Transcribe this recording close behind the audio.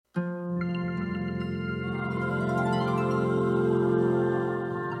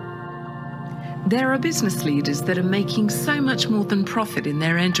There are business leaders that are making so much more than profit in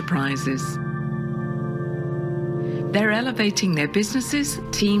their enterprises. They're elevating their businesses,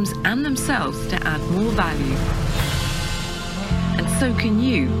 teams, and themselves to add more value. And so can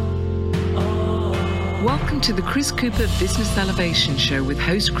you. Welcome to the Chris Cooper Business Elevation Show with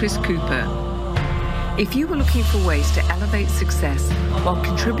host Chris Cooper. If you were looking for ways to elevate success while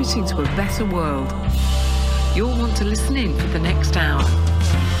contributing to a better world, you'll want to listen in for the next hour.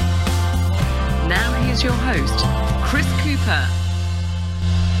 Now here's your host, Chris Cooper.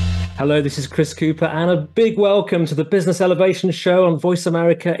 Hello, this is Chris Cooper, and a big welcome to the Business Elevation Show on Voice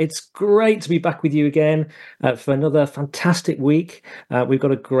America. It's great to be back with you again for another fantastic week. We've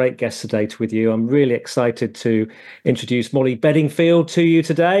got a great guest today with you. I'm really excited to introduce Molly Bedingfield to you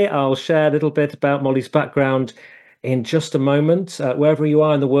today. I'll share a little bit about Molly's background in just a moment. Wherever you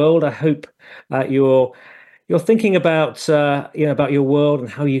are in the world, I hope you're thinking about about your world and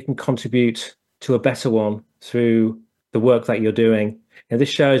how you can contribute to a better one through the work that you're doing. This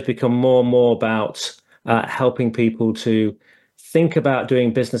show has become more and more about helping people to think about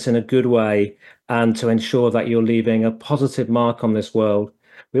doing business in a good way and to ensure that you're leaving a positive mark on this world.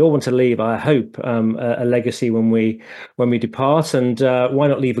 We all want to leave, I hope, a legacy when we depart, and why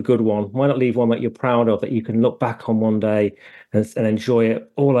not leave a good one? Why not leave one that you're proud of, that you can look back on one day and enjoy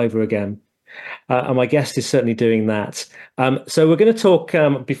it all over again? And my guest is certainly doing that. So we're going to talk,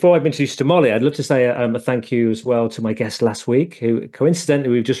 before I've introduced to Molly, I'd love to say a thank you as well to my guest last week, who coincidentally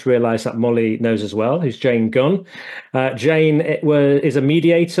we've just realised that Molly knows as well, who's Jane Gunn. Jane is a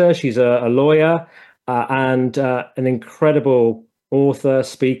mediator, she's a lawyer, and an incredible author,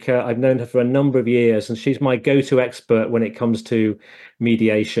 speaker. I've known her for a number of years, and she's my go-to expert when it comes to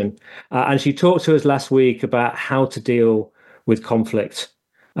mediation. And she talked to us last week about how to deal with conflict.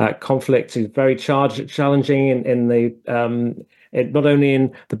 Conflict is very challenging in the not only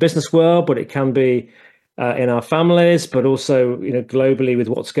in the business world, but it can be in our families, but also globally with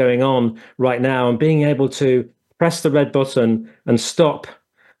what's going on right now. And being able to press the red button and stop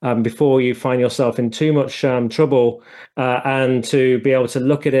before you find yourself in too much trouble, and to be able to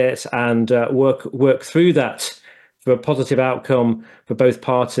look at it and work through that for a positive outcome for both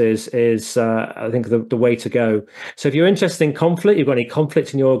parties is, I think, the way to go. So if you're interested in conflict, you've got any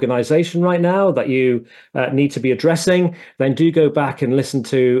conflict in your organization right now that you need to be addressing, then do go back and listen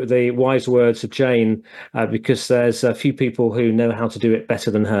to the wise words of Jane, because there's a few people who know how to do it better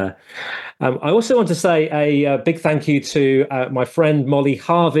than her. I also want to say a big thank you to my friend Molly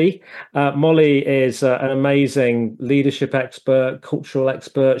Harvey. Molly is an amazing leadership expert, cultural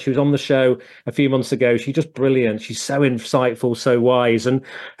expert. She was on the show a few months ago. She's just brilliant. She's so insightful, so wise. And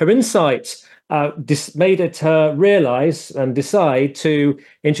her insights made it realize and decide to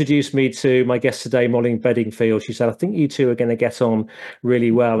introduce me to my guest today, Molly Bedingfield. She said, I think you two are going to get on really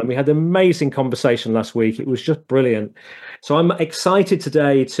well. And we had an amazing conversation last week. It was just brilliant. So I'm excited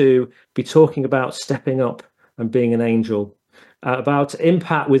today to be talking about stepping up and being an angel, about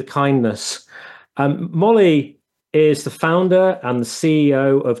impact with kindness. Molly is the founder and the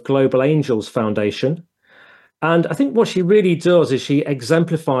CEO of Global Angels Foundation. And I think what she really does is she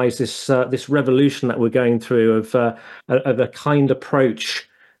exemplifies this revolution that we're going through of a kind approach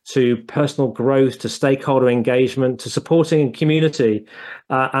to personal growth, to stakeholder engagement, to supporting community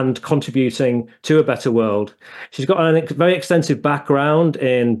and contributing to a better world. She's got a very extensive background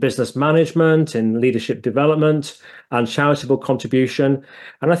in business management, in leadership development, and charitable contribution.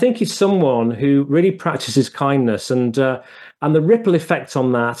 And I think he's someone who really practices kindness, and the ripple effect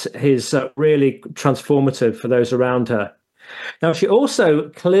on that is really transformative for those around her. Now, she also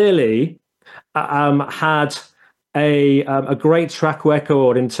clearly had a great track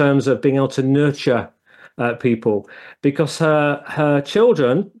record in terms of being able to nurture people, because her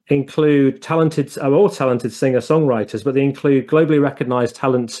children include all talented singer-songwriters, but they include globally recognized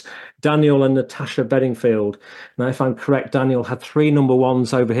talents Daniel and Natasha Bedingfield. Now, if I'm correct, Daniel had 3 number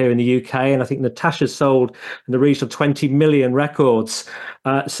ones over here in the UK, and I think Natasha's sold in the region of 20 million records.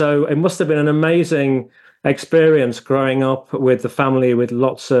 So it must have been an amazing experience growing up with the family, with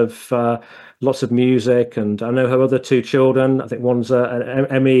lots of music. And I know her other 2 children. I think one's an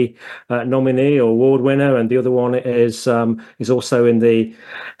Emmy nominee or award winner, and the other one is also in the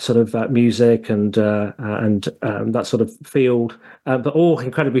sort of music and that sort of field, but all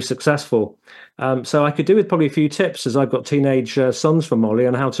incredibly successful. So I could do with probably a few tips, as I've got teenage sons from Molly,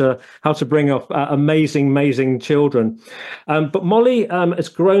 on how to bring up amazing children. But Molly has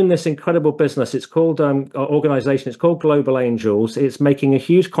grown this incredible business. It's called organization. It's called Global Angels. It's making a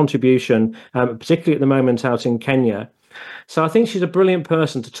huge contribution, particularly at the moment out in Kenya. So I think she's a brilliant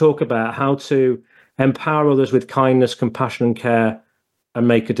person to talk about how to empower others with kindness, compassion, and care and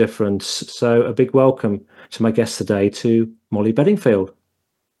make a difference. So a big welcome to my guest today, to Molly Bedingfield.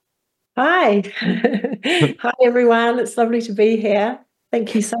 Hi. Hi, everyone. It's lovely to be here.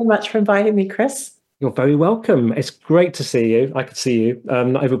 Thank you so much for inviting me, Chris. You're very welcome. It's great to see you. I can see you.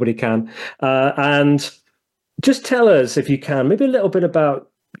 Not everybody can. And just tell us, if you can, maybe a little bit about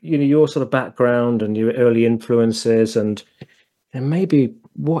your sort of background and your early influences, and maybe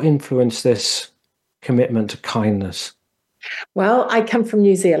what influenced this commitment to kindness. Well, I come from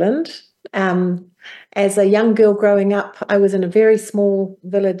New Zealand. As a young girl growing up, I was in a very small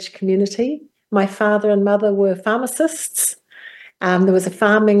village community. My father and mother were pharmacists. There was a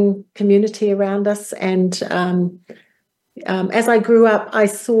farming community around us, and as I grew up, I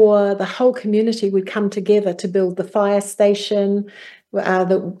saw the whole community would come together to build the fire station.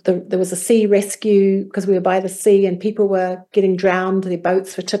 There was a sea rescue because we were by the sea and people were getting drowned. Their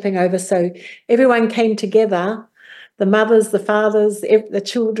boats were tipping over. So everyone came together, the mothers, the fathers, the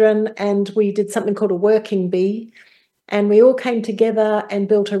children, and we did something called a working bee. And we all came together and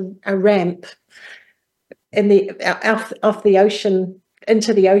built a ramp off the ocean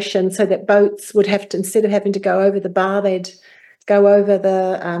into the ocean, so that boats would have to, instead of having to go over the bar, they'd go over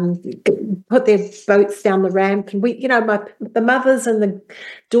put their boats down the ramp. And we, the mothers and the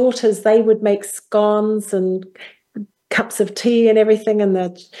daughters, they would make scones and cups of tea and everything, and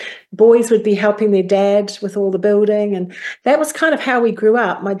the boys would be helping their dad with all the building. And that was kind of how we grew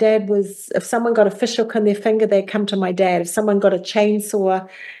up. My dad was, if someone got a fish hook in their finger, they'd come to my dad. If someone got a chainsaw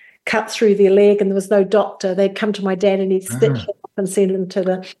cut through their leg and there was no doctor, they'd come to my dad and he'd stitch them up and send them to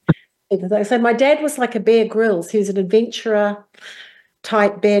the. So my dad was like a Bear Grylls. He was an adventurer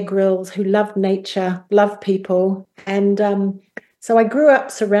type Bear Grylls who loved nature, loved people. And so I grew up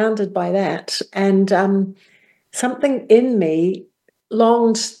surrounded by that. And something in me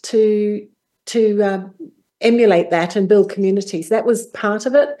longed to emulate that and build communities. That was part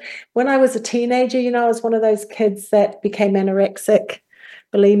of it. When I was a teenager, I was one of those kids that became anorexic,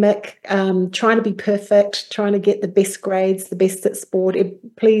 bulimic, trying to be perfect, trying to get the best grades, the best at sport,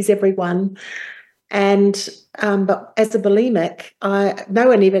 please everyone. And but as a bulimic, no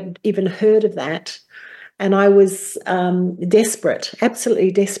one even heard of that. And I was desperate,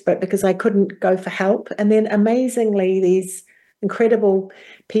 absolutely desperate, because I couldn't go for help. And then amazingly, these incredible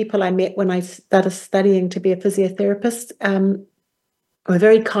people I met when I started studying to be a physiotherapist were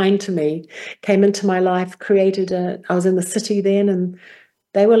very kind to me, came into my life, I was in the city then, and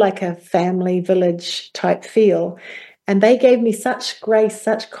they were like a family village type feel. And they gave me such grace,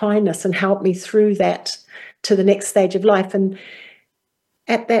 such kindness, and helped me through that to the next stage of life. And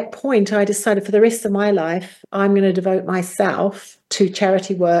at that point, I decided for the rest of my life, I'm going to devote myself to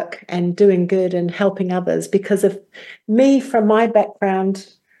charity work and doing good and helping others, because of me, from my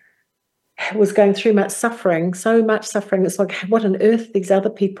background, was going through so much suffering. It's like, what on earth are these other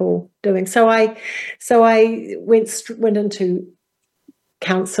people doing? So I went into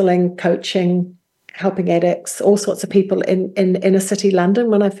counselling, coaching, helping addicts, all sorts of people in inner city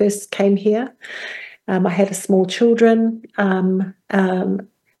London when I first came here. I had a small children, and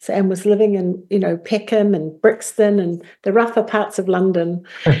was living in Peckham and Brixton and the rougher parts of London,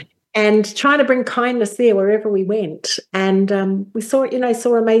 and trying to bring kindness there wherever we went. And we saw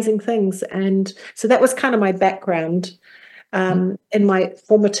amazing things. And so that was kind of my background in my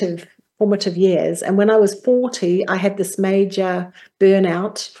formative years. And when I was 40, I had this major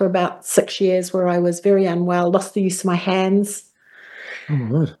burnout for about 6 years where I was very unwell, lost the use of my hands,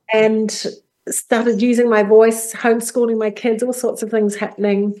 and started using my voice, homeschooling my kids, all sorts of things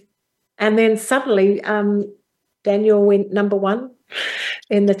happening. And then suddenly Daniel went number one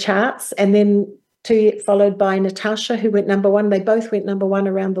in the charts, and then followed by Natasha, who went number one. They both went number one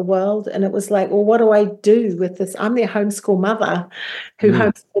around the world. And it was like, well, what do I do with this? I'm their homeschool mother who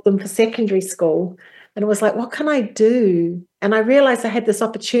homeschooled them for secondary school. And it was like, what can I do? And I realized I had this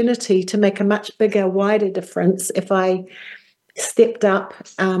opportunity to make a much bigger, wider difference if I stepped up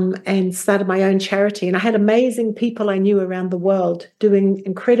and started my own charity. And I had amazing people I knew around the world doing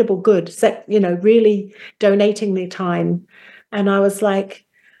incredible good, really donating their time. And I was like,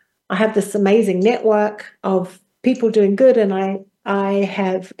 I have this amazing network of people doing good, and I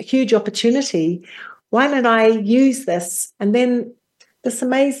have a huge opportunity. Why don't I use this? And then I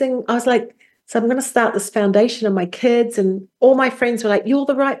was like, so I'm going to start this foundation, and my kids and all my friends were like, you're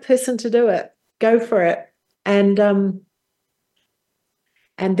the right person to do it. Go for it. And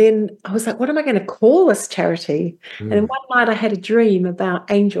then I was like, what am I going to call this charity? And then one night I had a dream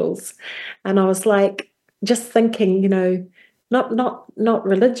about angels, and I was like, just thinking, not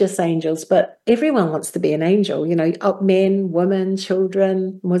religious angels, but everyone wants to be an angel, men, women,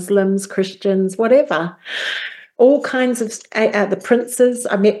 children, Muslims, Christians, whatever. all kinds of the princes.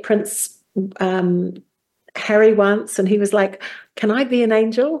 I met Prince Harry once, and he was like, "Can I be an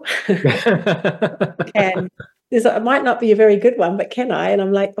angel?" And it might not be a very good one, but can I? And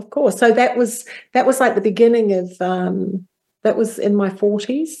I'm like, "Of course." So that was like the beginning of that was in my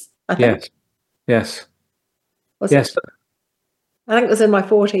 40s, I think. Yes. Was Yes. it? I think it was in my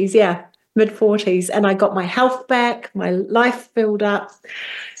 40s, yeah, mid 40s. And I got my health back, my life filled up.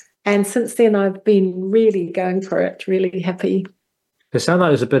 And since then, I've been really going for it, really happy. It sounds like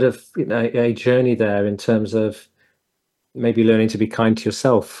there's a bit of a journey there in terms of maybe learning to be kind to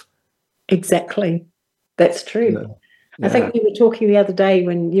yourself. Exactly. That's true. I think we were talking the other day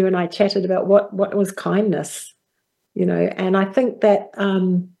when you and I chatted about what was kindness, and I think that,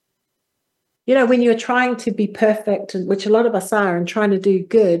 when you're trying to be perfect, which a lot of us are, and trying to do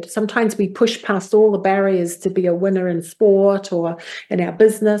good, sometimes we push past all the barriers to be a winner in sport or in our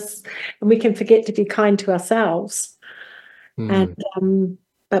business, and we can forget to be kind to ourselves. And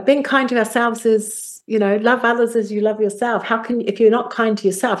but being kind to ourselves is, love others as you love yourself. If you're not kind to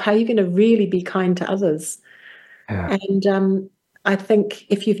yourself, how are you going to really be kind to others? Yeah. And I think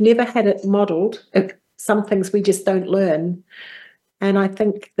if you've never had it modeled, some things we just don't learn. And I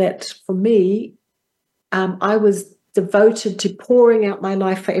think that for me, I was devoted to pouring out my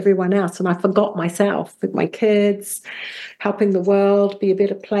life for everyone else, and I forgot myself, with my kids, helping the world be a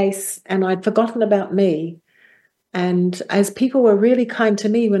better place, and I'd forgotten about me. And as people were really kind to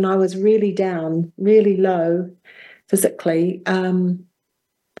me when I was really down, really low physically,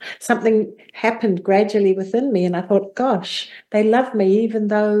 something happened gradually within me. And I thought, gosh, they love me even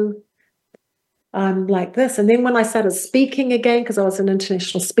though I'm like this. And then when I started speaking again, because I was an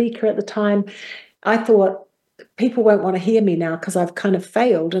international speaker at the time, I thought, people won't want to hear me now because I've kind of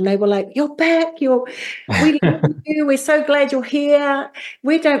failed. And they were like, "You're back. We love you. We're so glad you're here.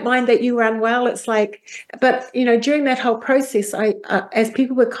 We don't mind that you were unwell." It's like, but during that whole process, as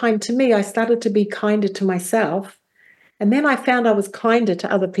people were kind to me, I started to be kinder to myself. And then I found I was kinder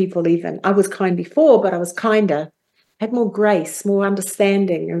to other people even. I was kind before, but I was kinder, had more grace, more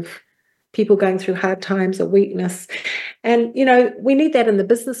understanding of people going through hard times or weakness. And, we need that in the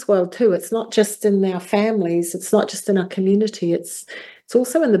business world too. It's not just in our families. It's not just in our community. It's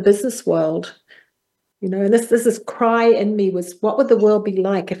also in the business world. And this cry in me was, what would the world be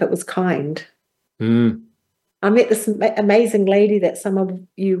like if it was kind? I met this amazing lady that some of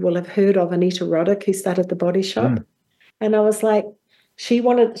you will have heard of, Anita Roddick, who started the Body Shop. And I was like, she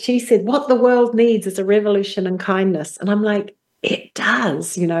said, what the world needs is a revolution in kindness. And I'm like, it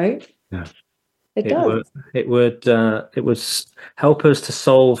does, Yeah. It does. It would help us to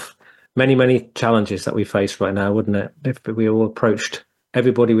solve many, many challenges that we face right now, wouldn't it? If we all approached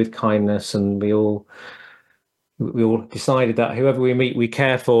everybody with kindness, and we all decided that whoever we meet, we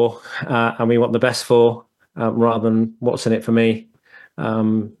care for, and we want the best for, rather than what's in it for me,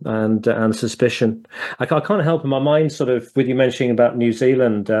 and suspicion. I can't help, in my mind, sort of, with you mentioning about New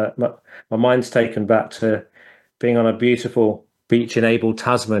Zealand, my mind's taken back to being on a beautiful beach in Abel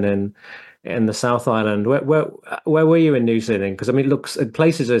Tasman in the South Island. Where were you in New Zealand? Because it looks, in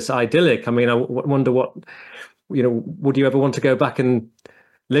places it's idyllic. I wonder what, would you ever want to go back and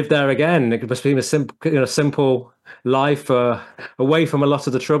live there again? It must be a simple life, away from a lot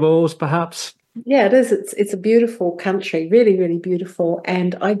of the troubles, perhaps. Yeah, it is. It's a beautiful country, really, really beautiful.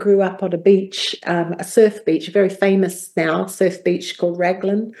 And I grew up on a beach, a surf beach, a very famous now surf beach called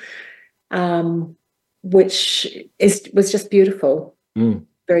Raglan, which was just beautiful.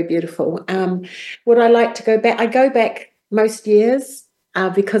 Very beautiful. Would I like to go back? I go back most years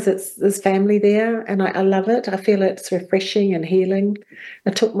because there's family there, and I love it. I feel it's refreshing and healing.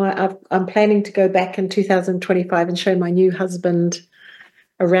 I'm planning to go back in 2025 and show my new husband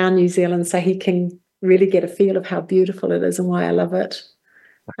around New Zealand so he can really get a feel of how beautiful it is and why I love it.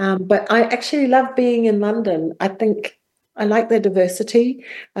 But I actually love being in London. I think I like the diversity.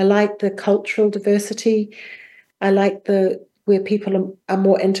 I like the cultural diversity. I like where people are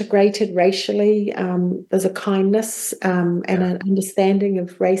more integrated racially. There's a kindness and an understanding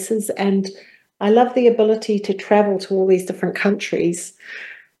of races. And I love the ability to travel to all these different countries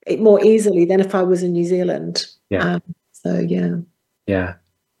more easily than if I was in New Zealand. Yeah. Yeah.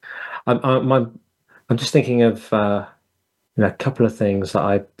 I'm just thinking of a couple of things that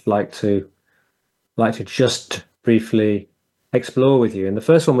I'd like to just briefly explore with you. And the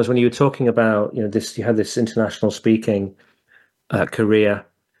first one was when you were talking about you had this international speaking career,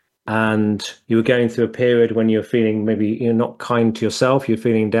 and you were going through a period when you're feeling maybe you're not kind to yourself, you're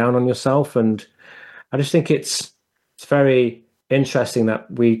feeling down on yourself. And I just think it's very interesting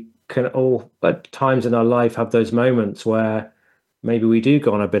that we can all at times in our life have those moments where maybe we do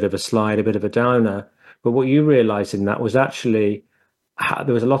go on a bit of a slide, a bit of a downer, But what you realized in that was actually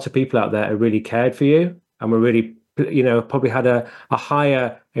there was a lot of people out there who really cared for you and were really, probably had a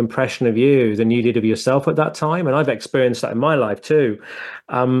higher impression of you than you did of yourself at that time. And I've experienced that in my life too.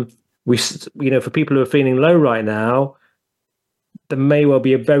 For people who are feeling low right now, there may well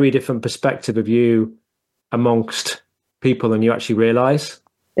be a very different perspective of you amongst people than you actually realize.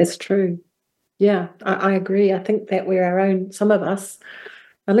 That's true. Yeah, I agree. I think that we're our own, some of us,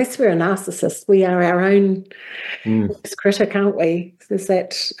 unless we're a narcissist, we are our own critic, aren't we? Is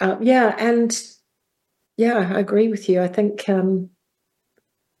that, I agree with you. I think, right.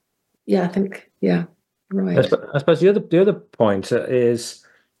 I suppose the other point is,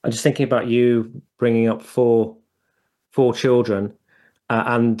 I'm just thinking about you bringing up four children,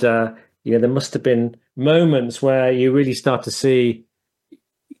 and there must have been moments where you really start to see,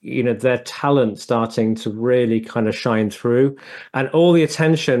 their talent starting to really kind of shine through, and all the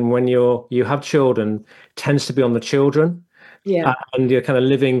attention when you have children tends to be on the children, and you're kind of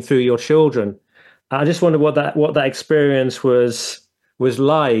living through your children. I just wonder what that experience was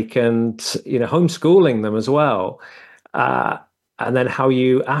like, and homeschooling them as well, and then how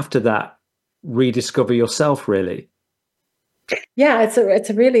you after that rediscover yourself, really. Yeah, it's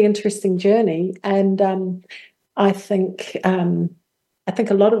a really interesting journey, and I think a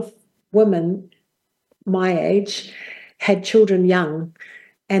lot of women my age had children young,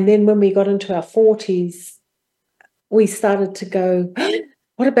 and then when we got into our 40s, we started to go,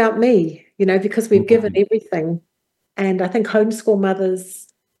 what about me? Because we've given everything. And I think homeschool mothers,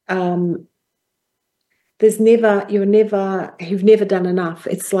 you've never done enough.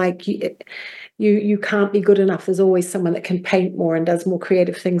 It's like you can't be good enough. There's always someone that can paint more and does more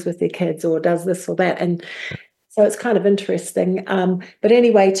creative things with their kids, or does this or that. And so it's kind of interesting. But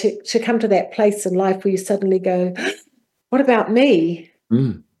anyway, to come to that place in life where you suddenly go, what about me?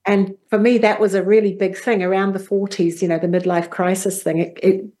 And for me, that was a really big thing around the 40s, the midlife crisis thing.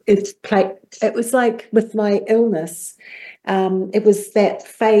 It was like with my illness, it was that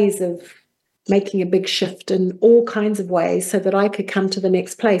phase of making a big shift in all kinds of ways so that I could come to the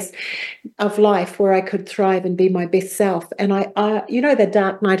next place of life where I could thrive and be my best self. And I the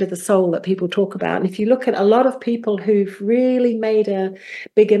dark night of the soul that people talk about. And if you look at a lot of people who've really made a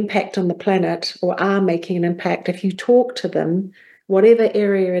big impact on the planet, or are making an impact, if you talk to them, whatever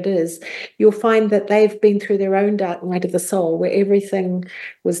area it is, you'll find that they've been through their own dark night of the soul where everything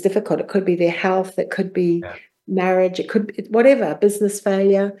was difficult. It could be their health, it could be marriage, it could be whatever, business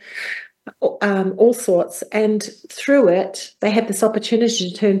failure, all sorts. And through it, they had this opportunity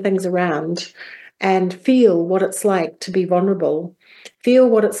to turn things around and feel what it's like to be vulnerable, feel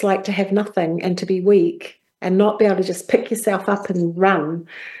what it's like to have nothing and to be weak and not be able to just pick yourself up and run.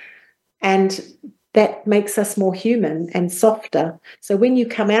 And that makes us more human and softer. So when you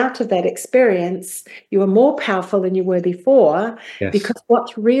come out of that experience, you are more powerful than you were before, because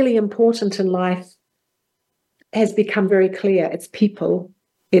what's really important in life has become very clear. It's people.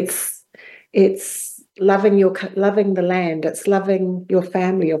 It's loving the land. It's loving your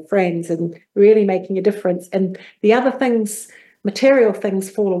family, your friends, and really making a difference. And the other things, material things,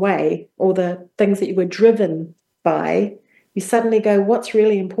 fall away, or the things that you were driven by. You suddenly go, what's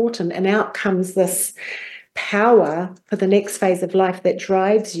really important? And out comes this power for the next phase of life that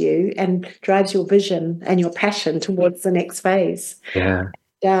drives you and drives your vision and your passion towards the next phase. Yeah.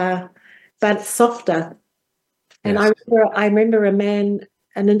 But it's softer. And I remember a man,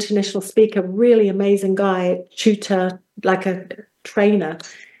 an international speaker, really amazing guy, tutor, like a trainer,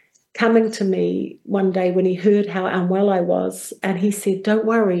 coming to me one day when he heard how unwell I was. And he said, don't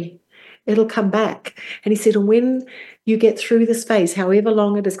worry, it'll come back. And he said, and when you get through this phase, however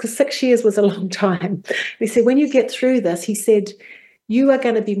long it is, because 6 years was a long time. He said, when you get through this, he said, you are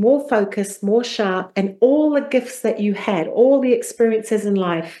going to be more focused, more sharp, and all the gifts that you had, all the experiences in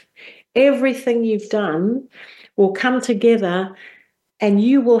life, everything you've done will come together, and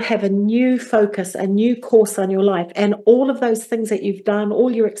you will have a new focus, a new course on your life. And all of those things that you've done, all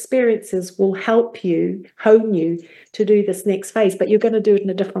your experiences will help you, hone you to do this next phase. But you're going to do it in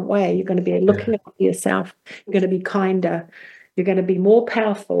a different way. You're going to be looking at yourself. You're going to be kinder. You're going to be more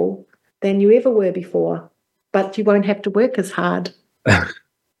powerful than you ever were before. But you won't have to work as hard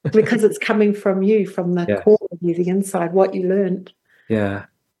because it's coming from you, from the core of you, the inside, what you learned. Yeah.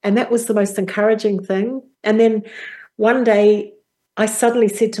 And that was the most encouraging thing. And then one day, I suddenly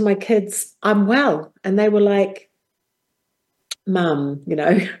said to my kids, I'm well. And they were like, Mum,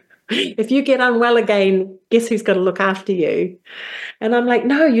 if you get unwell again, guess who's going to look after you? And I'm like,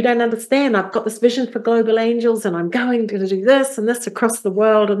 no, you don't understand. I've got this vision for Global Angels, and I'm going to do this and this across the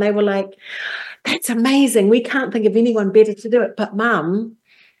world. And they were like, that's amazing. We can't think of anyone better to do it. But Mum,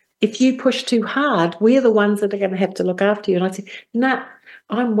 if you push too hard, we're the ones that are going to have to look after you. And I said, nah,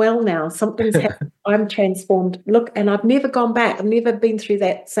 I'm well now. Something's happened. I'm transformed. Look, and I've never gone back. I've never been through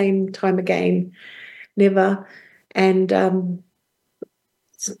that same time again. Never. And,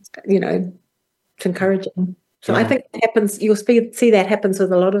 you know, it's encouraging. So I think it happens, you'll see that happens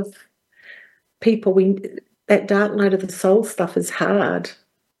with a lot of people. That dark night of the soul stuff is hard,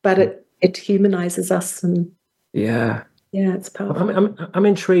 but it humanizes us, and it's powerful. I'm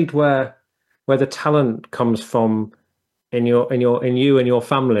intrigued where the talent comes from in you and your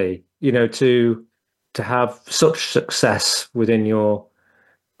family, you know, to have such success within your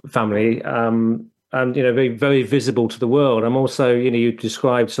family, and you know, very, very visible to the world. I'm also, you know, you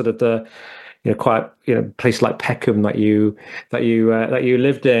described sort of the, you know, quite, you know, place like Peckham that you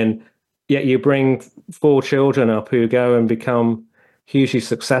lived in, yet you bring 4 children up who go and become hugely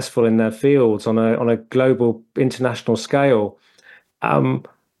successful in their fields on a global, international scale. How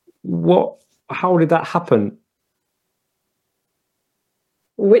did that happen?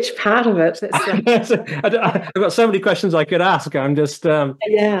 Which part of it? I've got so many questions I could ask. I'm just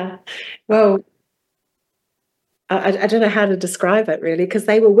yeah. Well, I don't know how to describe it really, because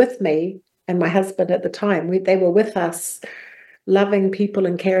they were with me and my husband at the time. They were with us, loving people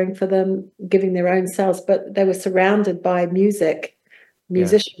and caring for them, giving their own selves, but they were surrounded by musicians,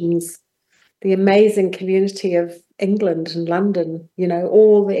 the amazing community of England and London, you know,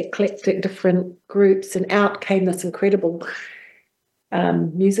 all the eclectic different groups, and out came this incredible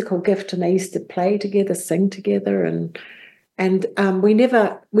musical gift, and they used to play together, sing together, and we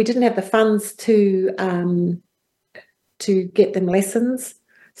didn't have the funds to get them lessons.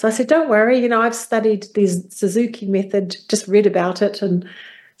 So I said, don't worry, you know, I've studied this Suzuki method, just read about it, and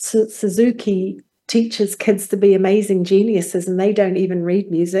Suzuki teaches kids to be amazing geniuses, and they don't even read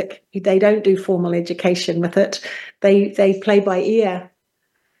music. They don't do formal education with it. They play by ear.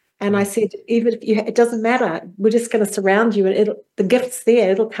 And I said, even if it doesn't matter, we're just going to surround you, and the gift's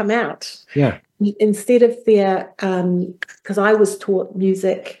there, it'll come out. Yeah. Instead of because I was taught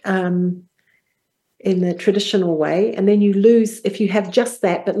music in the traditional way, and then you lose, if you have just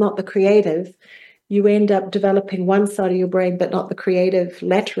that but not the creative, you end up developing one side of your brain but not the creative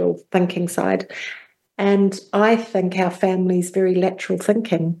lateral thinking side. And I think our family's very lateral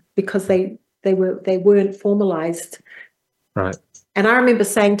thinking because they weren't formalized. Right. And I remember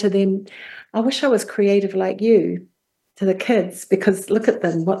saying to them, I wish I was creative like you, to the kids, because look at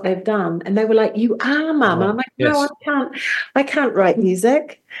them, what they've done. And they were like, you are, Mum. And I'm like, no, I can't write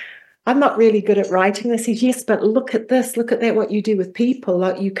music. I'm not really good at writing. They said, yes, but look at this, look at that, what you do with people.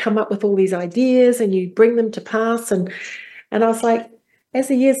 Like, you come up with all these ideas and you bring them to pass. And I was like, as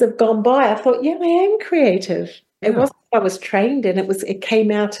the years have gone by, I thought, yeah, I am creative. It wasn't what I was trained in. It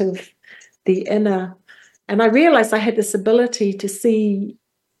came out of the inner. And I realized I had this ability to see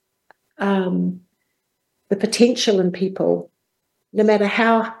the potential in people, no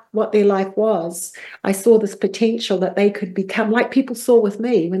matter what their life was. I saw this potential that they could become, like people saw with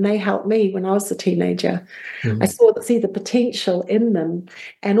me when they helped me when I was a teenager. Mm-hmm. I see the potential in them,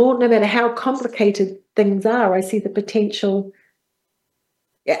 and no matter how complicated things are, I see the potential.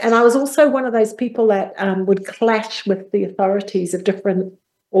 And I was also one of those people that would clash with the authorities of different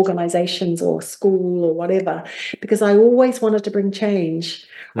organizations or school or whatever, because I always wanted to bring change.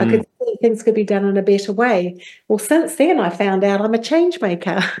 I could see things could be done in a better way. Well, since then I found out I'm a change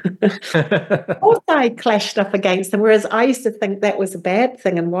maker. Of course I clashed up against them, whereas I used to think that was a bad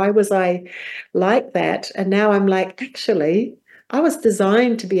thing, and why was I like that? And now I'm like, actually, I was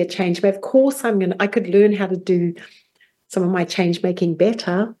designed to be a change maker. Of course I could learn how to do some of my change making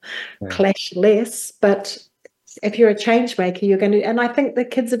better, clash less, but if you're a change maker, you're going to, and I think the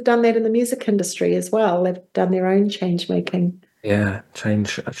kids have done that in the music industry as well. They've done their own change making. Yeah,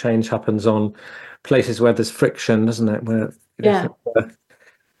 change happens on places where there's friction, doesn't it? Where,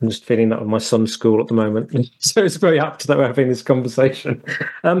 I'm just feeling that with my son's school at the moment, so it's very apt that we're having this conversation.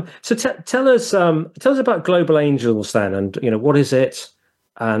 So tell us about Global Angels then, and you know, what is it,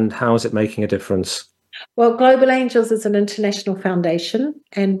 and how is it making a difference? Well, Global Angels is an international foundation,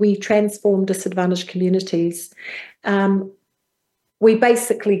 and we transform disadvantaged communities. We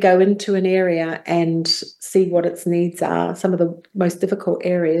basically go into an area and see what its needs are, some of the most difficult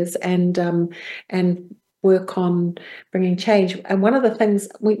areas, and work on bringing change. And one of the things,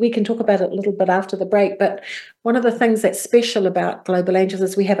 we can talk about it a little bit after the break, but one of the things that's special about Global Angels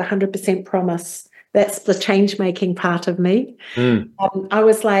is we have 100% promise. That's the change-making part of me. I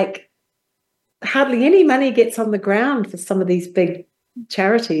was like, hardly any money gets on the ground for some of these big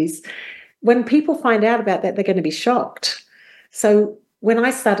charities. When people find out about that, they're going to be shocked. So when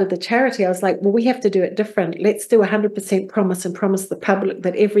I started the charity, I was like, well, we have to do it different. Let's do 100% promise and promise the public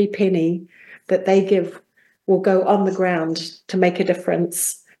that every penny that they give will go on the ground to make a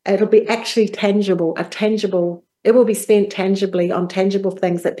difference. It'll be actually tangible, it will be spent tangibly on tangible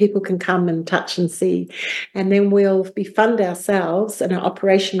things that people can come and touch and see. And then we'll fund ourselves and our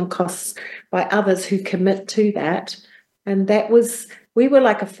operational costs by others who commit to that. And we were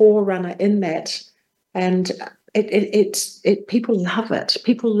like a forerunner in that. And people love it.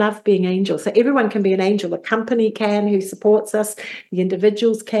 People love being angels. So everyone can be an angel. The company can, who supports us. The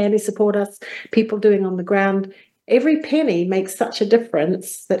individuals can, who support us. People doing on the ground. Every penny makes such a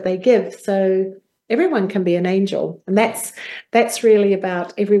difference that they give. So everyone can be an angel. And that's really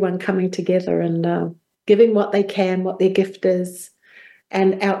about everyone coming together and giving what they can, what their gift is.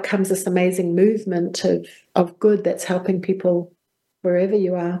 And out comes this amazing movement of good that's helping people wherever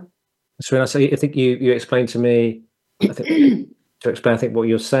you are. So when I think you explained to me, I think what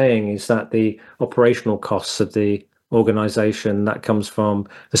you're saying is that the operational costs of the organization, that comes from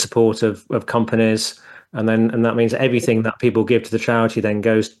the support of companies, and that means everything that people give to the charity then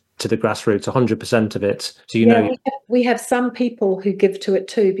goes to the grassroots, 100% of it. So we have some people who give to it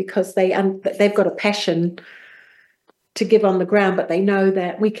too because they've got a passion to give on the ground, but they know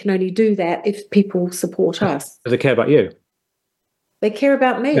that we can only do that if people support us. But they care about you. They care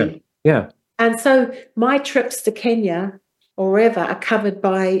about me. Yeah. And so my trips to Kenya or wherever are covered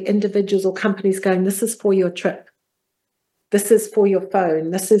by individuals or companies going, this is for your trip. This is for your phone.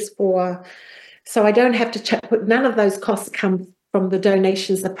 This is for... So I don't have to check. None of those costs come from the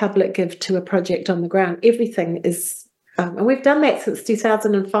donations the public give to a project on the ground. Everything is... and we've done that since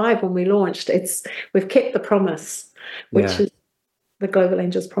 2005 when we launched. We've kept the promise, which is the Global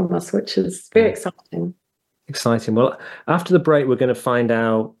Angels promise, which is very exciting. Exciting. Well, after the break, we're going to find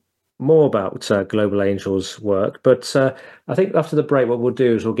out more about Global Angels work. But I think after the break, what we'll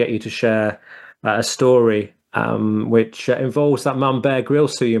do is we'll get you to share a story which involves that man Bear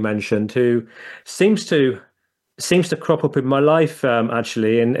Grylls who you mentioned, who seems to crop up in my life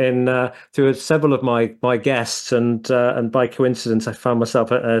actually in through several of my guests, and by coincidence I found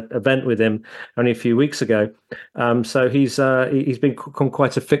myself at an event with him only a few weeks ago. So he's become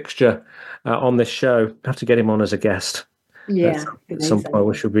quite a fixture on this show. I have to get him on as a guest. Yeah, at some point,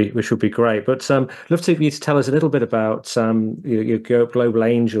 which would be great. But love for you to tell us a little bit about your Global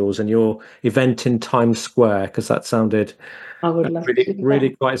Angels and your event in Times Square, because that sounded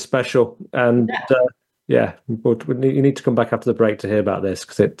really quite special. And you need to come back after the break to hear about this,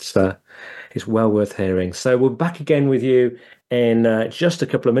 because it's well worth hearing. So we're back again with you in just a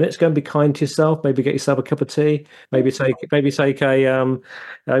couple of minutes. Go and be kind to yourself. Maybe get yourself a cup of tea. Maybe take a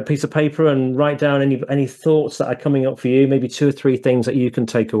piece of paper and write down any thoughts that are coming up for you. Maybe 2 or 3 things that you can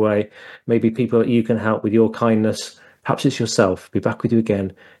take away. Maybe people that you can help with your kindness. Perhaps it's yourself. Be back with you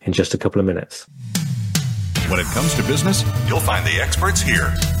again in just a couple of minutes. When it comes to business, you'll find the experts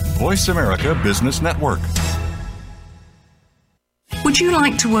here. Voice America Business Network. Would you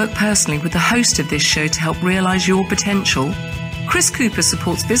like to work personally with the host of this show to help realize your potential? Chris Cooper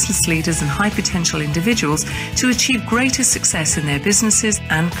supports business leaders and high potential individuals to achieve greater success in their businesses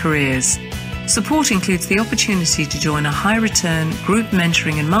and careers. Support includes the opportunity to join a high return group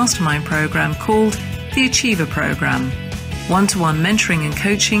mentoring and mastermind program called the Achiever Program. One-to-one mentoring and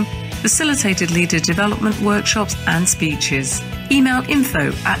coaching, facilitated leader development workshops and speeches. Email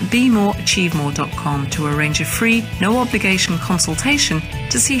info@bemoreachievemore.com to arrange a free, no obligation consultation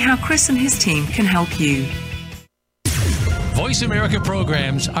to see how Chris and his team can help you. Voice America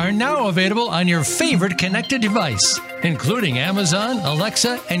programs are now available on your favorite connected device, including Amazon,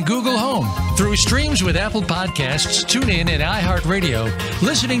 Alexa, and Google Home. Through streams with Apple Podcasts, TuneIn, and iHeartRadio,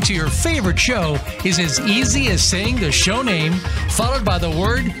 listening to your favorite show is as easy as saying the show name followed by the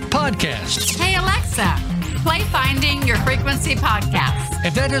word podcast. Hey, Alexa, play Finding Your Frequency podcast.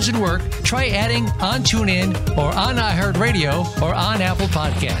 If that doesn't work, try adding on TuneIn or on iHeartRadio or on Apple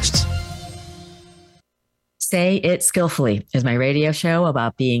Podcasts. Say It Skillfully is my radio show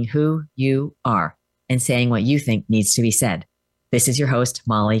about being who you are and saying what you think needs to be said. This is your host,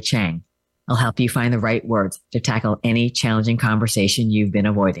 Molly Chang. I'll help you find the right words to tackle any challenging conversation you've been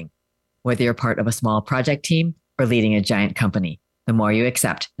avoiding. Whether you're part of a small project team or leading a giant company, the more you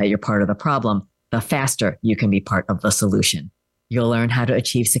accept that you're part of the problem, the faster you can be part of the solution. You'll learn how to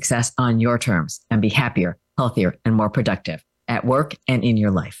achieve success on your terms and be happier, healthier, and more productive at work and in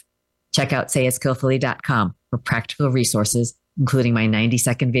your life. Check out sayitskillfully.com for practical resources, including my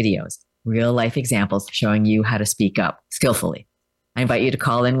 90-second videos, real life examples showing you how to speak up skillfully. I invite you to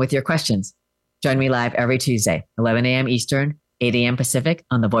call in with your questions. Join me live every Tuesday, 11 a.m. Eastern, 8 a.m. Pacific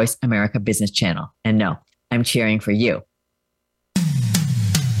on the Voice America Business Channel. And no, I'm cheering for you.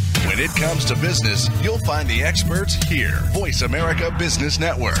 When it comes to business, you'll find the experts here. Voice America Business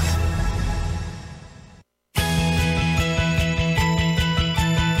Network.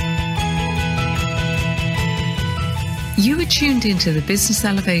 You are tuned into the Business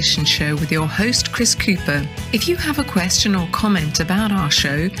Elevation Show with your host, Chris Cooper. If you have a question or comment about our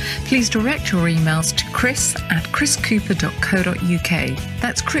show, please direct your emails to chris@chriscooper.co.uk.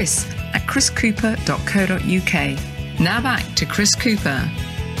 That's chris@chriscooper.co.uk. Now back to Chris Cooper.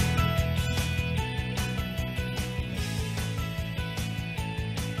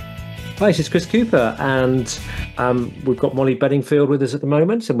 Hi, this is Chris Cooper, and we've got Molly Bedingfield with us at the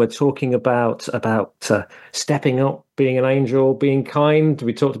moment, and we're talking about stepping up, being an angel, being kind.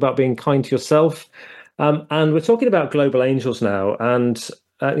 We talked about being kind to yourself, and we're talking about global angels now. And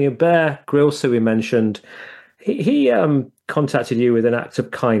Bear Grylls, who we mentioned, he contacted you with an act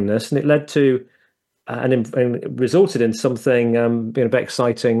of kindness, and it led to and resulted in something being a bit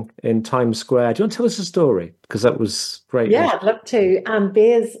exciting in Times Square. Do you want to tell us a story? Because that was great. Yeah, I'd love to.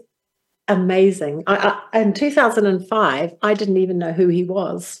 Bear's amazing. In 2005, I didn't even know who he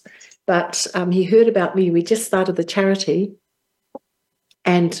was, but he heard about me. We just started the charity,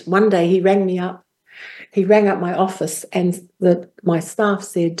 and one day he rang me up. He rang up my office, and my staff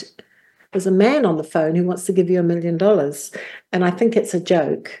said, "There's a man on the phone who wants to give you $1 million, and I think it's a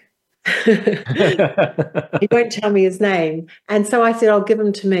joke." He won't tell me his name. And so I said, I'll give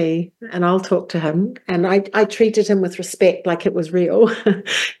him to me and I'll talk to him. And I treated him with respect, like it was real.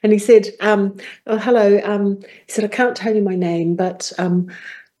 And he said, oh, hello. He said, I can't tell you my name, but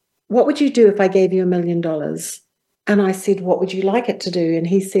what would you do if I gave you $1 million? And I said, what would you like it to do? And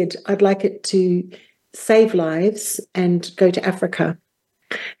he said, I'd like it to save lives and go to Africa.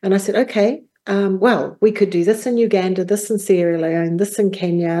 And I said, okay. Well, we could do this in Uganda, this in Sierra Leone, this in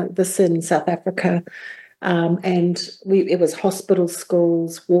Kenya, this in South Africa. And it was hospitals,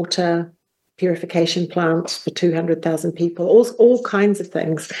 schools, water purification plants for 200,000 people, all kinds of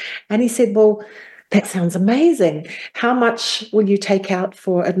things. And he said, well, that sounds amazing. How much will you take out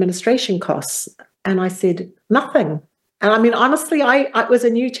for administration costs? And I said, nothing. And I mean, honestly, it was a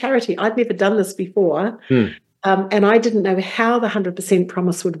new charity. I'd never done this before. And I didn't know how the 100%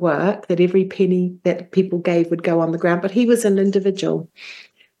 promise would work, that every penny that people gave would go on the ground. But he was an individual.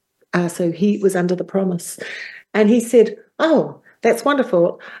 So he was under the promise. And he said, oh, that's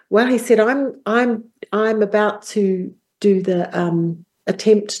wonderful. Well, he said, I'm about to do the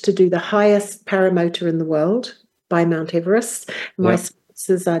attempt to do the highest paramotor in the world by Mount Everest. My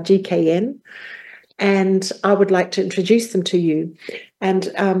sponsors are GKN. And I would like to introduce them to you.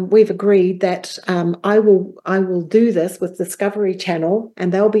 And we've agreed that I will do this with Discovery Channel,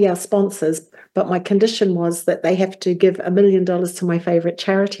 and they'll be our sponsors. But my condition was that they have to give $1 million to my favorite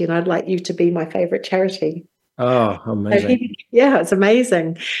charity, and I'd like you to be my favorite charity. Oh, amazing! It's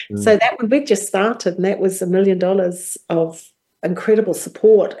amazing. So that one we just started, and that was $1 million of incredible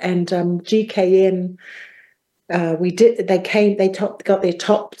support. And GKN, they got their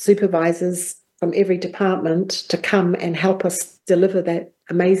top supervisors from every department to come and help us deliver that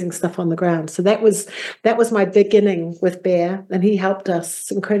amazing stuff on the ground. So that was my beginning with Bear, and he helped us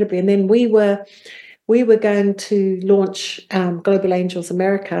incredibly. And then we were going to launch Global Angels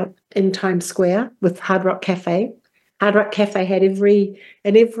America in Times Square with Hard Rock Cafe. Hard Rock Cafe had in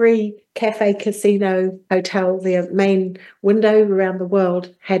every cafe, casino, hotel, their main window around the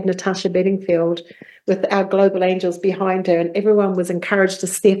world had Natasha Bedingfield with our global angels behind her, and everyone was encouraged to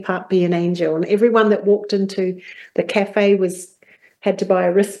step up, be an angel. And everyone that walked into the cafe had to buy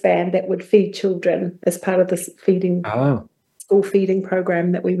a wristband that would feed children as part of this school feeding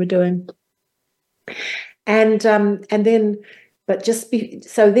program that we were doing. And then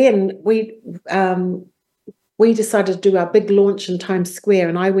we decided to do our big launch in Times Square,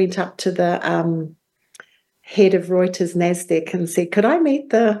 and I went up to the head of Reuters NASDAQ and said, could I meet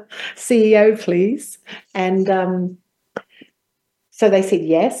the CEO, please? And so they said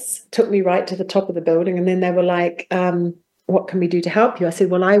yes, took me right to the top of the building. And then they were like, what can we do to help you? I said,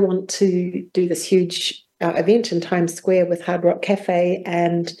 well, I want to do this huge event in Times Square with Hard Rock Cafe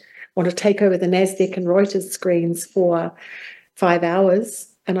and want to take over the NASDAQ and Reuters screens for 5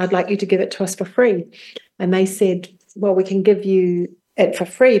 hours. And I'd like you to give it to us for free. And they said, well, we can give you it for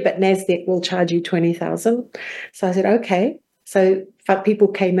free, but NASDAQ will charge you $20,000. So I said, okay. So people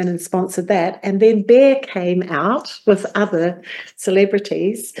came in and sponsored that. And then Bear came out with other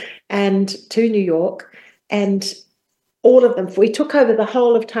celebrities and to New York, and all of them, we took over the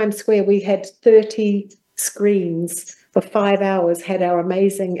whole of Times Square. We had 30 screens for 5 hours, had our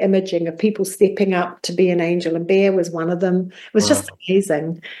amazing imaging of people stepping up to be an angel, and Bear was one of them. It was just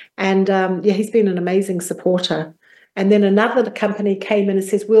amazing. And he's been an amazing supporter. And then another company came in and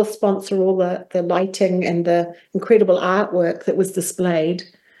says, we'll sponsor all the lighting and the incredible artwork that was displayed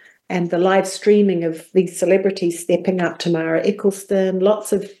and the live streaming of these celebrities stepping up. Tamara Eccleston,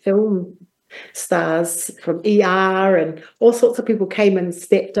 lots of film stars from ER and all sorts of people came and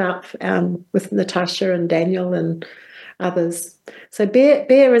stepped up with Natasha and Daniel and others. So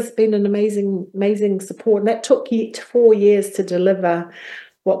Bear has been an amazing support. And that took 4 years to deliver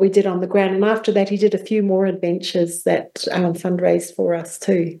what we did on the ground. And after that, he did a few more adventures that fundraised for us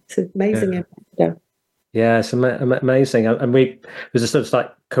too. It's amazing. Yeah, it's amazing. And there's a sort of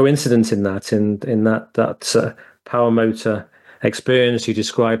like coincidence in that power motor experience you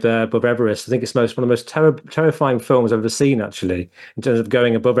described there above Everest. I think it's one of the most terrifying films I've ever seen, actually, in terms of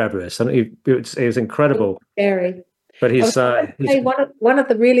going above Everest. And it was incredible. Scary. But one of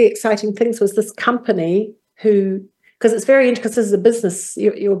the really exciting things was this company who, because it's very interesting, because this is a business,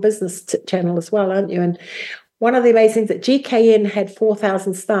 your business channel as well, aren't you? And one of the amazing things that GKN had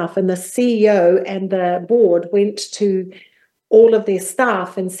 4,000 staff, and the CEO and the board went to all of their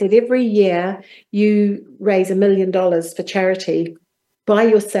staff and said, every year you raise $1 million for charity by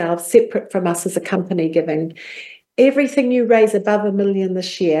yourself, separate from us as a company giving. Everything you raise above $1 million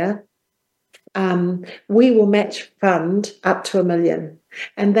this year, we will match fund up to $1 million.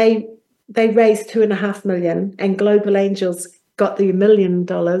 And they raised $2.5 million, and Global Angels got the $1 million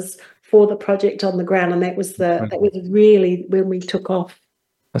for the project on the ground. And that was really when we took off.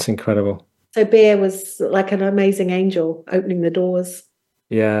 That's incredible. So Bear was like an amazing angel opening the doors.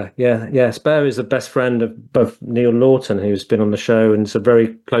 Yeah. Bear is the best friend of both Neil Lawton, who's been on the show, and is a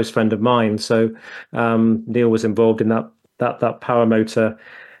very close friend of mine. So Neil was involved in that power motor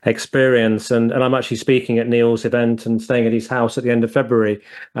experience, and I'm actually speaking at Neil's event and staying at his house at the end of February.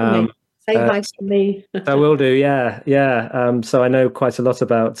 Say hi to me. I will do. Yeah. So I know quite a lot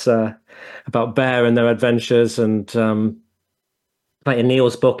about Bear and their adventures, and like in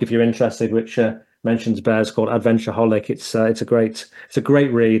Neil's book, if you're interested, which mentions bears, called Adventureholic. It's a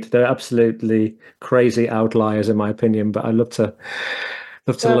great read. They're absolutely crazy outliers, in my opinion, but I love to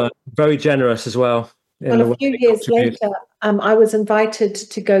learn. Very generous as well. Well, a few years later, I was invited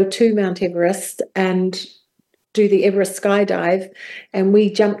to go to Mount Everest and do the Everest skydive, and we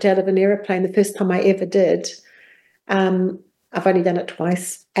jumped out of an aeroplane the first time I ever did. I've only done it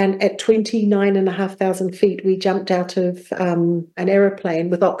twice. And at 29,500 feet, we jumped out of an aeroplane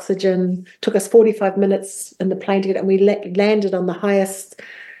with oxygen. Took us 45 minutes in the plane to get it, and we landed on the highest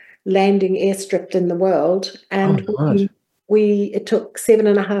landing airstrip in the world. And it took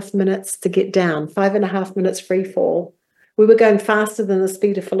 7.5 minutes to get down, 5.5 minutes free fall. We were going faster than the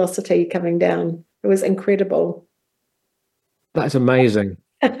speed of velocity coming down. It was incredible. That's amazing.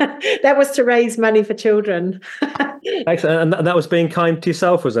 That was to raise money for children. Excellent. And that was being kind to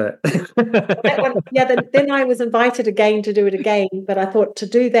yourself, was it? Then I was invited again to do it again, but I thought to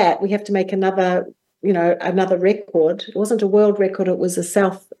do that we have to make another record. It wasn't a world record; it was a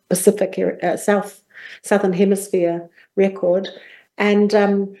South Pacific, Southern Hemisphere record,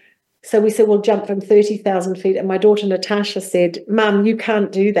 and so we said we'll jump from 30,000 feet. And my daughter Natasha said, "Mum, you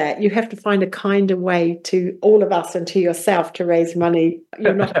can't do that. You have to find a kinder way to all of us and to yourself to raise money.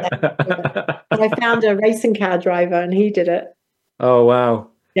 You're not." I found a racing car driver, and he did it. Oh wow!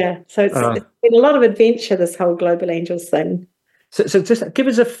 Yeah, so it's been a lot of adventure, this whole Global Angels thing. So just give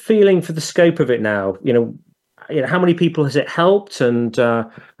us a feeling for the scope of it now. How many people has it helped, and the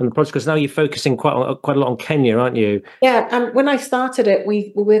project? Because now you're focusing quite a lot on Kenya, aren't you? Yeah. When I started it,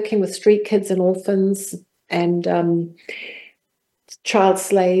 we were working with street kids and orphans and child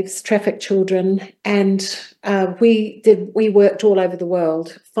slaves, trafficked children, and we worked all over the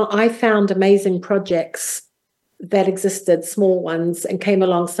world. I found amazing projects that existed, small ones, and came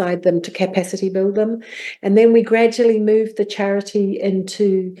alongside them to capacity build them, and then we gradually moved the charity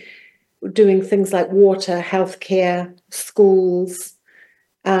into doing things like water, healthcare, schools,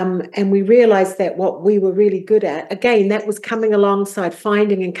 and we realized that what we were really good at, again, that was coming alongside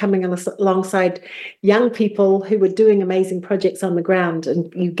young people who were doing amazing projects on the ground in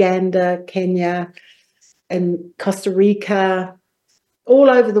Uganda, Kenya, and Costa Rica, all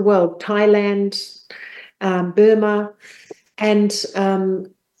over the world, Thailand, Burma, and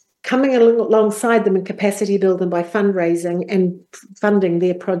coming alongside them and capacity building by fundraising and funding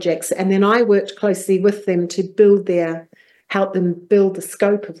their projects. And then I worked closely with them to help them build the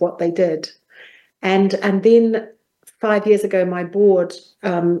scope of what they did. And then 5 years ago, my board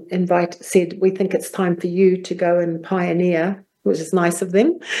said, we think it's time for you to go and pioneer which is nice of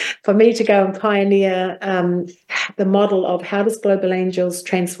them, for me to go and pioneer the model of how does Global Angels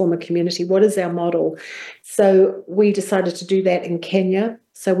transform a community? What is our model? So we decided to do that in Kenya.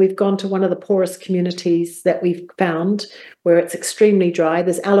 So we've gone to one of the poorest communities that we've found where it's extremely dry.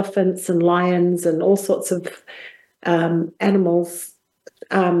 There's elephants and lions and all sorts of animals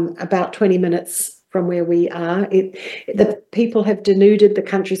about 20 minutes from where we are. The people have denuded the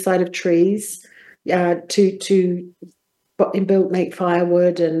countryside of trees to make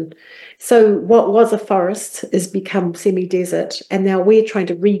firewood, and so what was a forest has become semi-desert, and now we're trying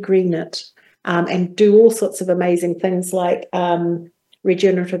to regreen it and do all sorts of amazing things like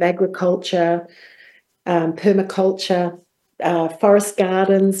regenerative agriculture, permaculture, forest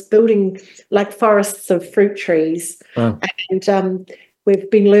gardens, building like forests of fruit trees. Wow. And we've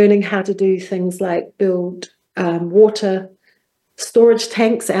been learning how to do things like build water storage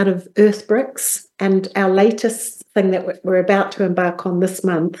tanks out of earth bricks. And our latest thing that we're about to embark on this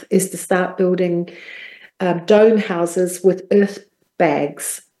month is to start building dome houses with earth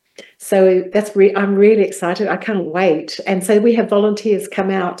bags. So I'm really excited. I can't wait. And so we have volunteers come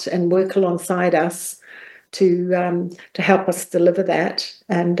out and work alongside us to help us deliver that.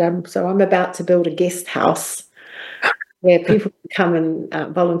 And so I'm about to build a guest house where people can come and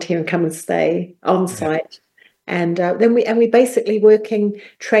volunteer and come and stay on site. And then we're basically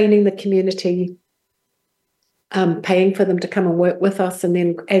training the community, paying for them to come and work with us, and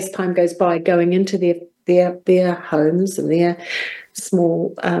then as time goes by, going into their homes and their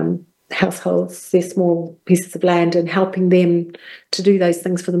small households, their small pieces of land, and helping them to do those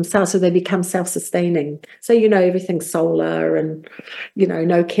things for themselves so they become self-sustaining. So, everything's solar and,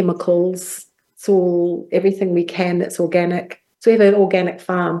 no chemicals. It's all everything we can that's organic. So we have an organic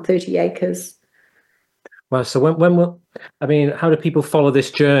farm, 30 acres. Well, so how do people follow this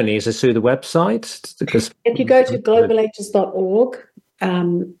journey? Is it through the website? Because if you go to globalangels.org,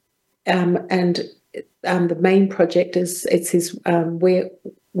 and the main project is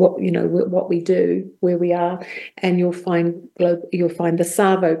what we do, where we are, and you'll find the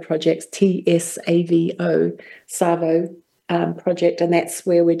Savo projects, TSAVO, Savo project, and that's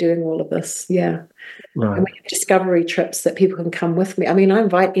where we're doing all of this. Yeah. Right. And we have discovery trips that people can come with me. I mean, I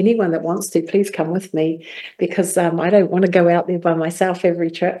invite anyone that wants to, please come with me, because I don't want to go out there by myself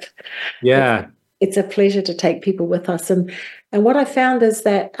every trip. Yeah. It's a pleasure to take people with us. And what I found is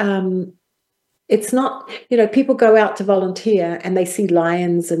that it's not, people go out to volunteer and they see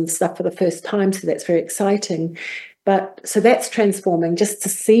lions and stuff for the first time, so that's very exciting. But so that's transforming, just to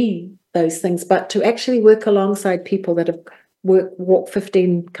see those things, but to actually work alongside people that have walk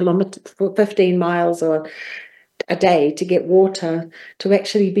 15 miles or a day to get water, to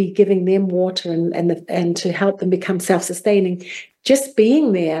actually be giving them water and to help them become self-sustaining. Just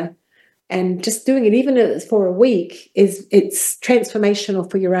being there and just doing it, even if it's for a week, it's transformational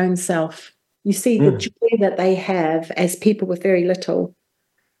for your own self. You see the joy that they have as people with very little.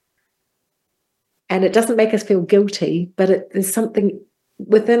 And it doesn't make us feel guilty, but there's something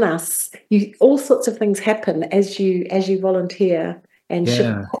within us. All sorts of things happen as you volunteer, and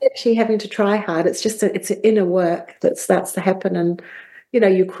actually having to try hard. It's just it's an inner work that starts to happen, and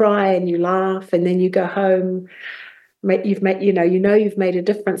you cry and you laugh, and then you go home. You've made you've made a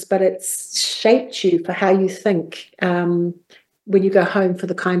difference, but it's shaped you for how you think when you go home for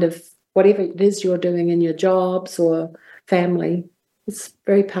the kind of whatever it is you're doing in your jobs or family. It's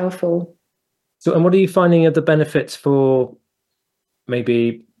very powerful. So, and what are you finding are the benefits for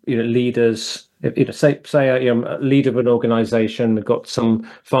maybe leaders? Say a leader of an organization. We've got some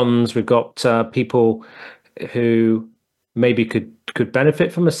funds. We've got people who maybe could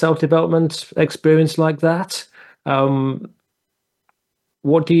benefit from a self-development experience like that. What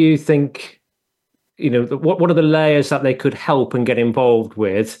do you think? What are the layers that they could help and get involved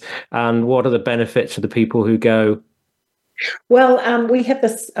with, and what are the benefits for the people who go? Well, we have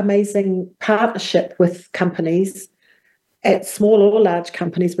this amazing partnership with companies, at small or large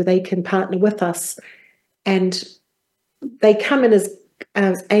companies, where they can partner with us, and they come in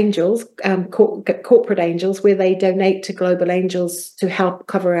as angels, corporate angels, where they donate to Global Angels to help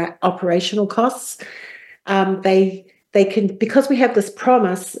cover our operational costs. They can, because we have this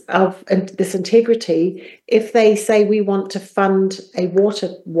promise of this integrity, if they say we want to fund a water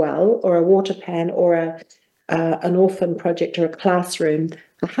well or a water pan or an orphan project or a classroom,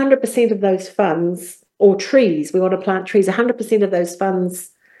 100% of those funds, or trees, we want to plant trees, 100% of those funds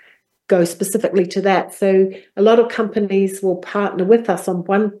go specifically to that. So a lot of companies will partner with us on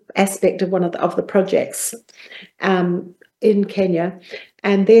one aspect of one of the projects in Kenya,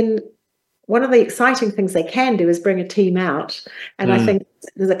 and then one of the exciting things they can do is bring a team out. And I think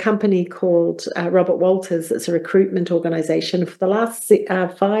there's a company called Robert Walters. It's a recruitment organization. For the last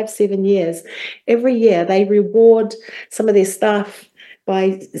 5-7 years, every year they reward some of their staff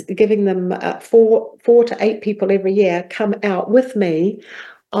by giving them 4 to 8 people every year come out with me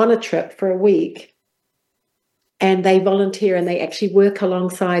on a trip for a week. And they volunteer and they actually work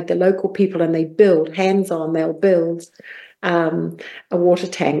alongside the local people, and they build hands-on. They'll build a water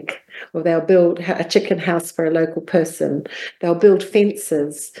tank, or they'll build a chicken house for a local person. They'll build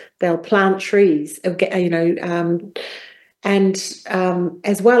fences. They'll plant trees, and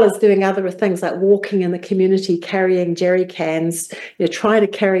as well as doing other things like walking in the community, carrying jerry cans, trying to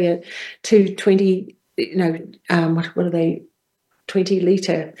carry it to 20, what are they,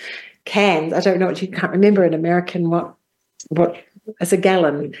 20-litre cans. I don't know what, you can't remember in American what as a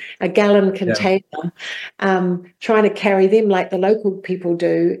gallon container, trying to carry them like the local people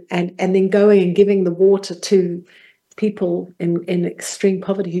do, and then going and giving the water to people in extreme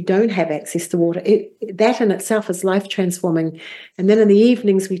poverty who don't have access to water. That in itself is life transforming. And then in the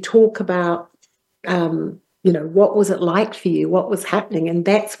evenings we talk about what was it like for you, what was happening, and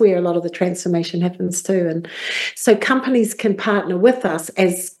that's where a lot of the transformation happens too. And so companies can partner with us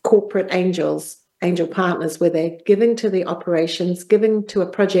as corporate angel partners, where they're giving to the operations, giving to a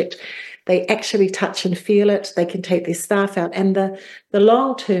project. They actually touch and feel it. They can take their staff out. And the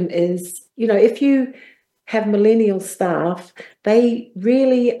long term is, if you have millennial staff, they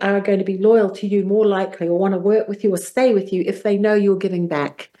really are going to be loyal to you more likely, or want to work with you or stay with you if they know you're giving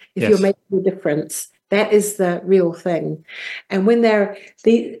back, if you're making a difference. That is the real thing. And when Robert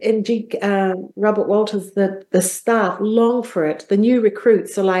Walters, the staff long for it. The new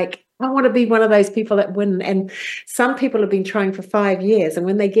recruits are like, I want to be one of those people that win. And some people have been trying for 5 years. And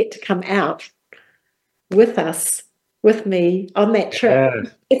when they get to come out with us, with me on that trip,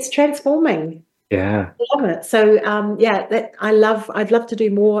 it's transforming. Yeah. I love it. So, I'd love to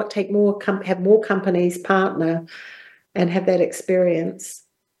do more, have more companies partner and have that experience.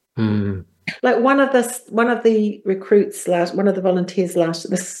 Like one of the recruits one of the volunteers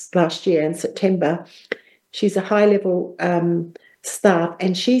last year in September, she's a high level staff,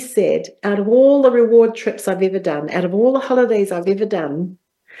 and she said, out of all the reward trips I've ever done, out of all the holidays I've ever done,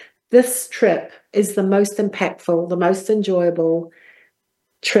 this trip is the most impactful, the most enjoyable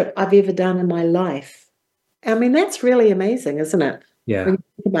trip I've ever done in my life. I mean, that's really amazing, isn't it? Yeah. When you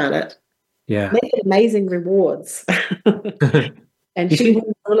think about it. Yeah. Make it amazing rewards. And she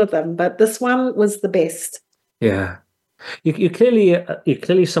won all of them, but this one was the best. Yeah. You're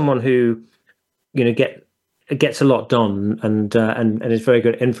clearly someone who, gets a lot done and is very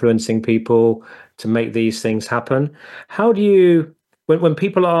good at influencing people to make these things happen. How do you, when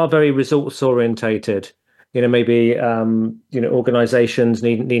people are very results orientated, maybe organizations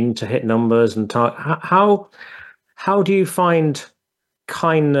needing to hit numbers and how do you find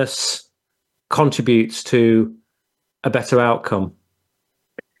kindness contributes to a better outcome?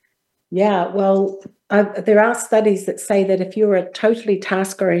 Yeah, well, there are studies that say that if you're a totally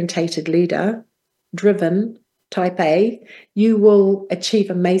task-orientated leader, driven, type A, you will achieve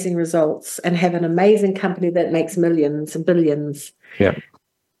amazing results and have an amazing company that makes millions and billions. Yeah.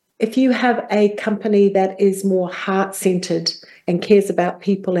 If you have a company that is more heart-centered and cares about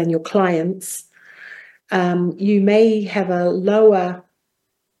people and your clients, you may have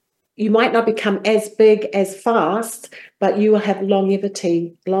you might not become as big as fast, but you will have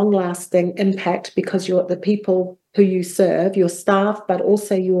longevity, long-lasting impact, because you're the people who you serve, your staff, but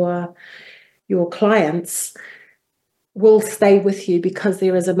also your clients will stay with you, because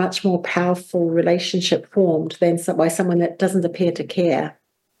there is a much more powerful relationship formed than by someone that doesn't appear to care.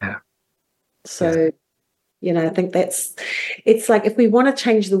 Yeah. So, I think it's like, if we want to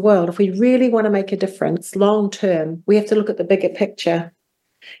change the world, if we really want to make a difference long term, we have to look at the bigger picture.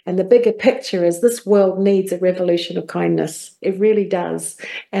 And the bigger picture is this world needs a revolution of kindness. It really does.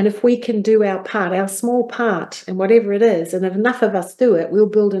 And if we can do our part, our small part, and whatever it is, and if enough of us do it, we'll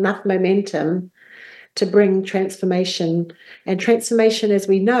build enough momentum to bring transformation. And transformation, as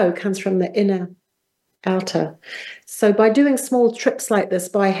we know, comes from the inner outer. So by doing small trips like this,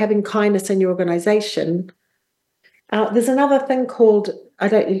 by having kindness in your organization, there's another thing called, I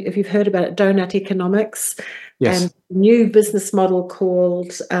don't know if you've heard about it, donut economics. Yes. And new business model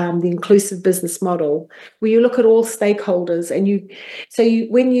called the inclusive business model, where you look at all stakeholders, and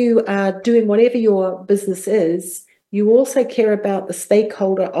when you are doing whatever your business is, you also care about the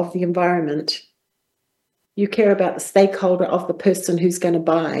stakeholder of the environment. You care about the stakeholder of the person who's going to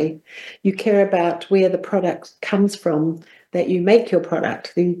buy. You care about where the product comes from, that you make your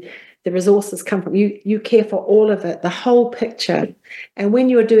product, the the resources come from. You care for all of it, the whole picture. And when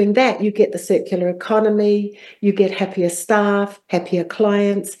you're doing that, you get the circular economy, you get happier staff, happier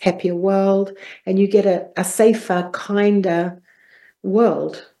clients, happier world, and you get a safer, kinder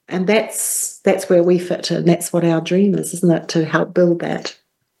world. And that's where we fit in. That's what our dream is, isn't it? To help build that.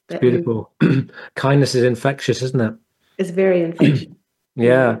 Beautiful. Kindness is infectious, isn't it? It's very infectious.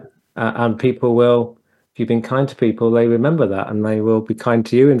 Yeah. And people will, if you've been kind to people, they remember that, and they will be kind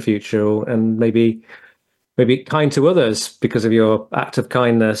to you in future, and maybe kind to others because of your act of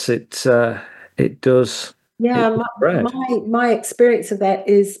kindness. It does. Yeah, my experience of that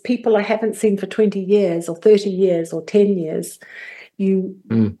is people I haven't seen for 20 years or 30 years or 10 years. You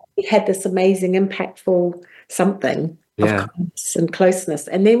had this amazing, impactful something of kindness and closeness.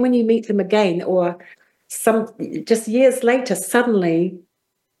 And then when you meet them again, or just years later,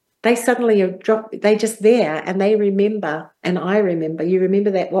 they suddenly are they're just there, and they remember, and I remember. You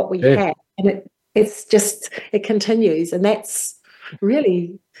remember that what we had, and it continues, and that's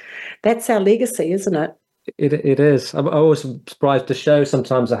our legacy, isn't it? It is. I'm always surprised to show.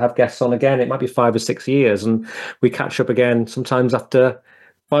 Sometimes I have guests on again. It might be 5 or 6 years, and we catch up again. Sometimes after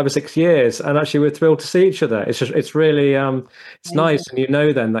 5 or 6 years, and actually we're thrilled to see each other. It's really it's nice, and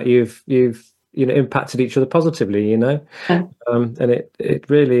then that you've impacted each other positively. And it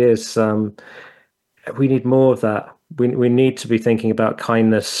really is. We need more of that. We need to be thinking about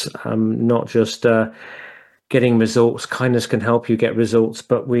kindness, not just getting results. Kindness can help you get results,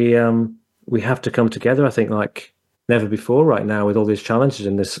 but we have to come together, I think, like never before right now, with all these challenges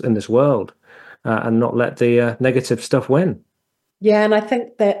in this world, and not let the negative stuff win. Yeah, and I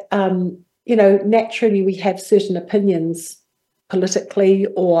think that naturally we have certain opinions politically,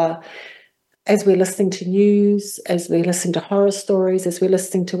 or as we're listening to news, as we're listening to horror stories, as we're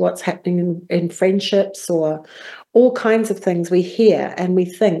listening to what's happening in friendships, or all kinds of things we hear and we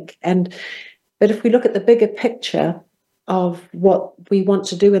think. But if we look at the bigger picture of what we want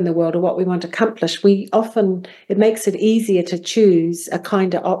to do in the world or what we want to accomplish, it makes it easier to choose a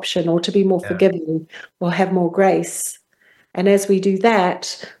kinder option, or to be more forgiving, or have more grace. And as we do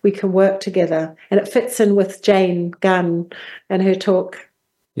that, we can work together. And it fits in with Jane Gunn and her talk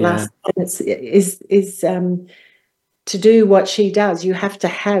last night. Is to do what she does, you have to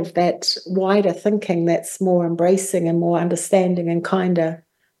have that wider thinking that's more embracing and more understanding and kinder.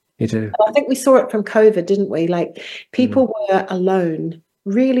 You do. And I think we saw it from COVID, didn't we? Like, people were alone,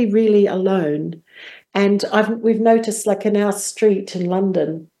 really, really alone. And we've noticed, like in our street in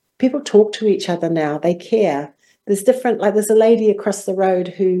London, people talk to each other now. They care. There's there's a lady across the road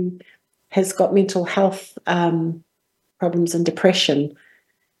who has got mental health problems and depression.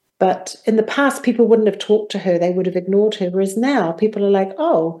 But in the past, people wouldn't have talked to her. They would have ignored her. Whereas now, people are like,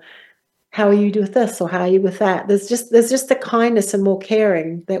 oh, how are you with this, or how are you with that? There's just the kindness and more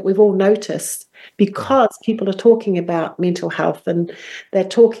caring that we've all noticed, because people are talking about mental health, and they're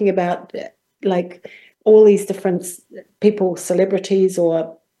talking about like all these different people, celebrities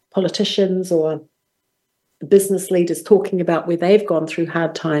or politicians or business leaders, talking about where they've gone through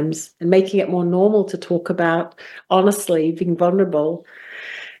hard times, and making it more normal to talk about honestly being vulnerable,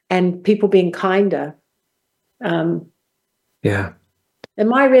 and people being kinder. In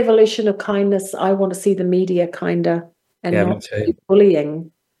my revolution of kindness, I want to see the media kinder, and not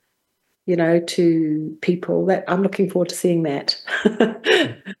bullying, to people. That I'm looking forward to seeing that.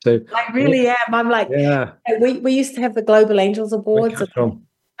 So I really am. I'm like, we used to have the Global Angels Awards.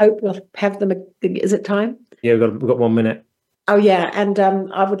 Hope we'll have them. Is it time? Yeah, we've got 1 minute. Oh yeah, and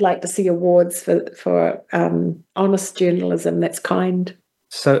I would like to see awards for honest journalism that's kind.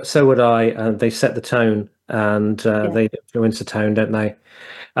 So would I. They set the tone, and they influence the tone, don't they?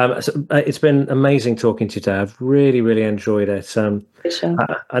 So it's been amazing talking to you today. I've really, really enjoyed it. Sure.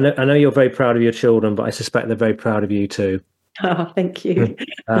 I know you're very proud of your children, but I suspect they're very proud of you too. Oh, thank you.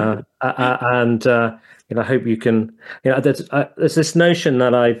 And I hope you can. There's this notion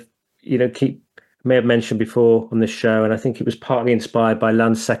that I've may have mentioned before on this show, and I think it was partly inspired by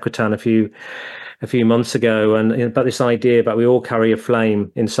Lance Secretan a few months ago, and about this idea about we all carry a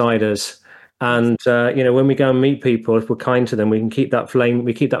flame inside us. And when we go and meet people, if we're kind to them, we can keep that flame.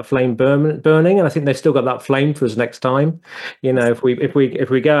 We keep that flame burning, and I think they've still got that flame for us next time. If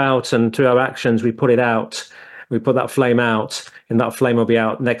we go out and through our actions we put it out, we put that flame out, and that flame will be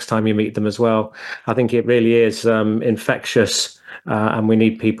out next time you meet them as well. I think it really is infectious, and we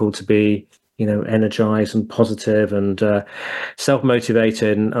need people to be energized and positive and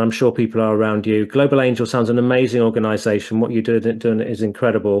self-motivated. And I'm sure people are around you. Global Angel sounds an amazing organization. What you're doing is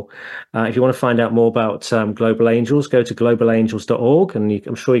incredible. If you want to find out more about Global Angels, go to globalangels.org, and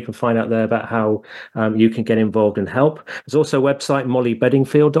I'm sure you can find out there about how you can get involved and help. There's also a website,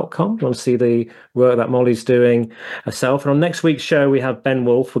 mollybedingfield.com. You want to see the work that Molly's doing herself. And on next week's show, we have Ben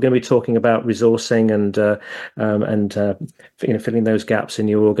Wolf. We're going to be talking about resourcing and filling those gaps in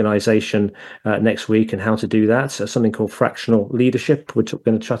your organization next week, and how to do that. So something called fractional leadership, which we're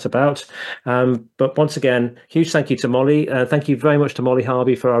going to chat about. But once again, huge thank you to Molly. Thank you very much to Molly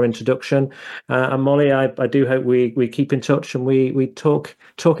Harvey for our introduction. And Molly, I do hope we keep in touch and we talk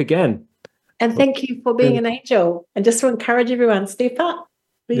again. And thank you for being an angel. And just to encourage everyone, step up,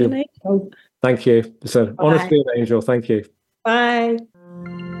 be an angel. Thank you. It's an honor to be an angel. Thank you. Bye.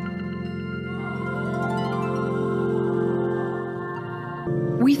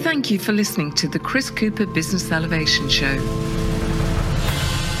 We thank you for listening to the Chris Cooper Business Elevation Show.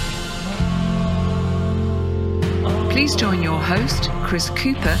 Please join your host, Chris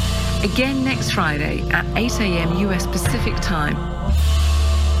Cooper, again next Friday at 8 a.m. US Pacific Time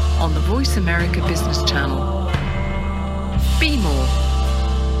on the Voice America Business Channel. Be more.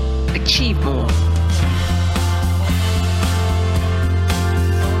 Achieve more.